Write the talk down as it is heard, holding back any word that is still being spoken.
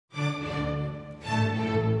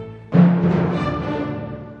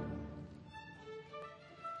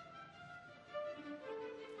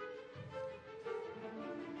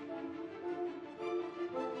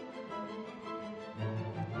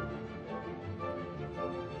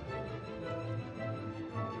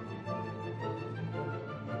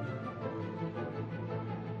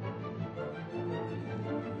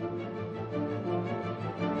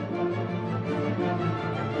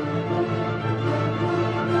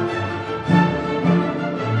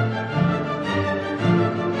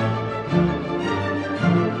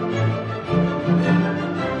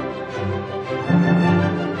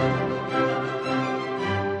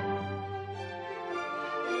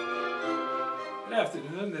Good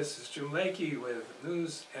afternoon, this is Jim Lakey with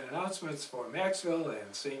news and announcements for Maxville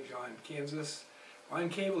and St. John, Kansas on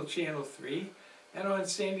Cable Channel 3 and on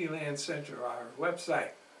Sandyland Center, our website.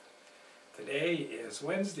 Today is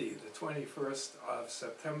Wednesday, the 21st of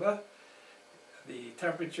September. The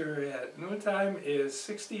temperature at noontime is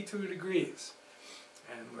 62 degrees.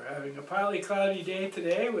 And we're having a partly cloudy day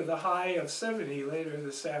today with a high of 70 later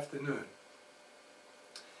this afternoon.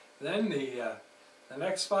 Then the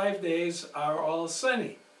next 5 days are all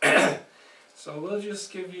sunny. So we'll just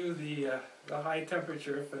give you the high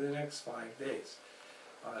temperature for the next 5 days.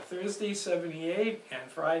 Thursday 78 and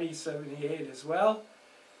Friday 78 as well.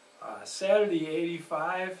 Saturday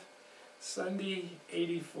 85, Sunday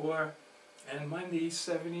 84, and Monday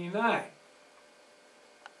 79.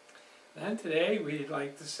 Then today we'd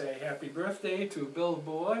like to say happy birthday to Bill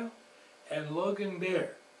Boyle and Logan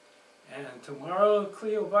Bear. And tomorrow,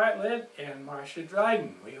 Cleo Bartlett and Marcia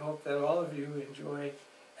Dryden. We hope that all of you enjoy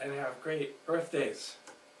and have great birthdays.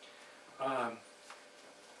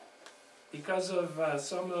 Because of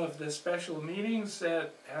some of the special meetings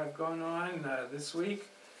that have gone on this week,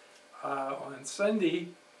 on Sunday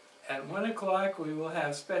at 1 o'clock we will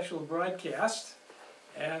have special broadcast.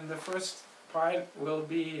 And the first part will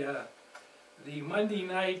be the Monday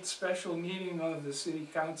night special meeting of the City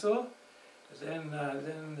Council. Then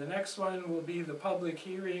the next one will be the public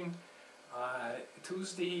hearing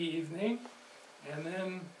Tuesday evening, and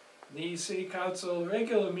then the City Council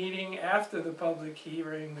regular meeting after the public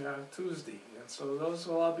hearing Tuesday. And so those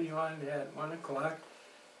will all be on at 1 o'clock,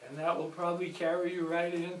 and that will probably carry you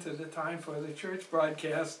right into the time for the church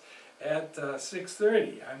broadcast at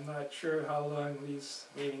 6:30. I'm not sure how long these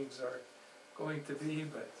meetings are going to be,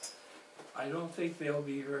 but I don't think they'll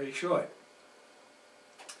be very short.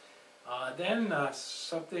 Then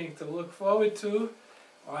something to look forward to.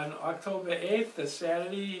 On October 8th, the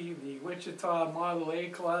Saturday, the Wichita Model A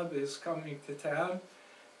Club is coming to town,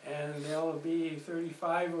 and there will be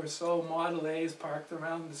 35 or so Model A's parked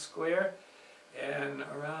around the square. And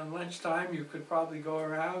around lunchtime you could probably go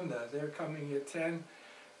around. They're coming at 10.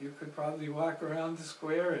 You could probably walk around the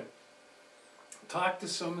square and talk to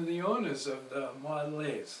some of the owners of the Model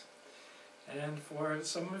A's. And for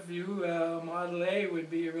some of you, Model A would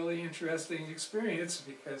be a really interesting experience,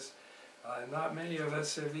 because not many of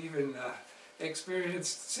us have even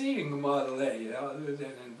experienced seeing a Model A, other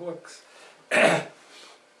than in books.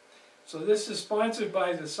 So this is sponsored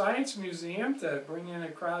by the Science Museum to bring in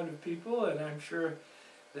a crowd of people, and I'm sure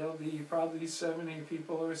there'll be probably 70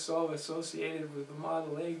 people or so associated with the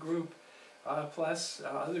Model A group, plus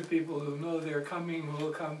other people who know they're coming who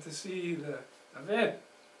will come to see the event.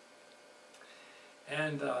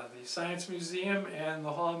 And the Science Museum and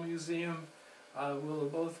the Hall Museum will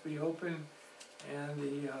both be open, and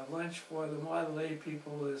the lunch for the Model A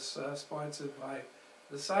people is sponsored by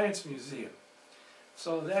the Science Museum.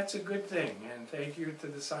 So that's a good thing, and thank you to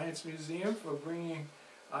the Science Museum for bringing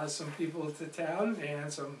some people to town,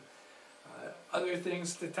 and some other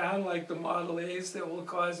things to town like the Model A's that will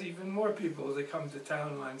cause even more people to come to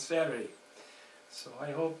town on Saturday. So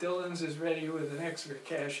I hope Dillon's is ready with an extra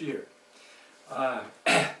cashier.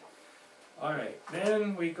 Alright,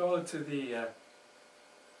 then we go to the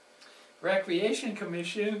Recreation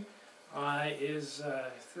Commission. Is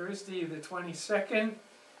Thursday the 22nd,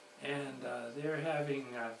 and they're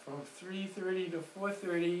having from 3:30 to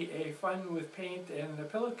 4:30 a fun with paint and a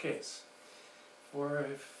pillowcase. For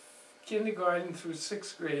kindergarten through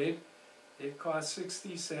 6th grade, it costs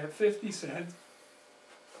 50 cents.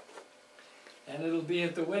 And it'll be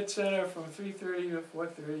at the Wet Center from 3:30 to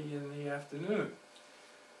 4:30 in the afternoon.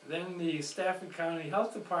 Then the Stafford County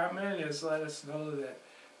Health Department has let us know that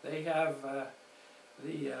they have the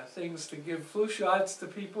things to give flu shots to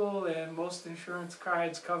people, and most insurance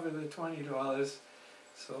cards cover the $20.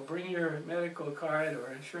 So bring your medical card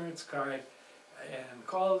or insurance card and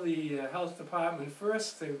call the health department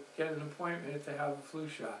first to get an appointment to have a flu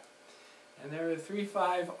shot. And they're at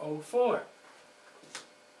 3504.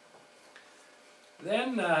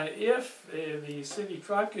 Then, if the city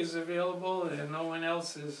truck is available and no one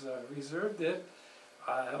else has reserved it,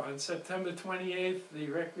 on September 28th, the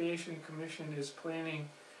Recreation Commission is planning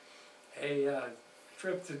a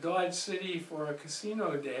trip to Dodge City for a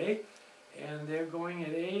casino day, and they're going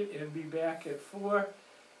at 8 and be back at 4,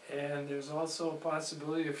 and there's also a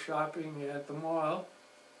possibility of shopping at the mall,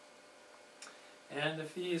 and the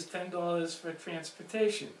fee is $10 for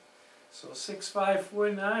transportation. So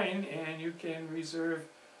 6549, and you can reserve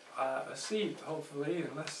a seat, hopefully,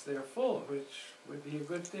 unless they're full, which would be a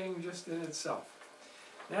good thing just in itself.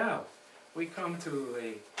 Now, we come to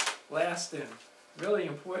a last and really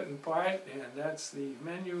important part, and that's the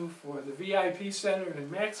menu for the VIP Center in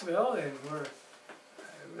Maxville, and we're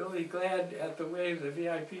really glad at the way the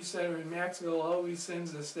VIP Center in Maxville always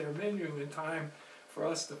sends us their menu in time for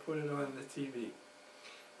us to put it on the TV.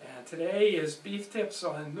 And today is beef tips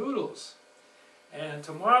on noodles. And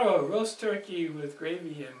tomorrow, roast turkey with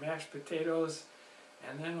gravy and mashed potatoes.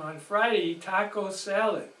 And then on Friday, taco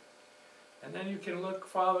salad. And then you can look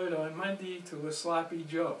forward on Monday to a sloppy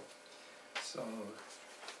Joe. So,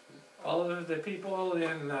 all of the people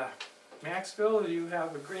in Maxville, you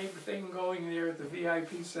have a great thing going there at the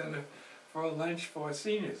VIP Center for a lunch for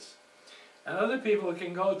seniors. And other people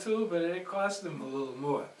can go too, but it costs them a little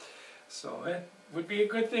more. So it would be a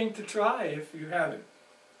good thing to try if you haven't.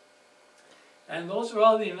 And those are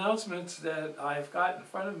all the announcements that I've got in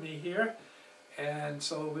front of me here. And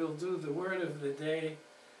so we'll do the word of the day.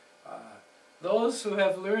 Those who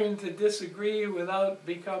have learned to disagree without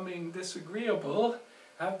becoming disagreeable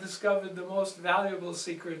have discovered the most valuable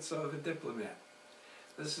secrets of a diplomat.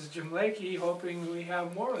 This is Jim Lakey, hoping we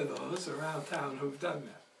have more of those around town who've done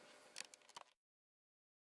that.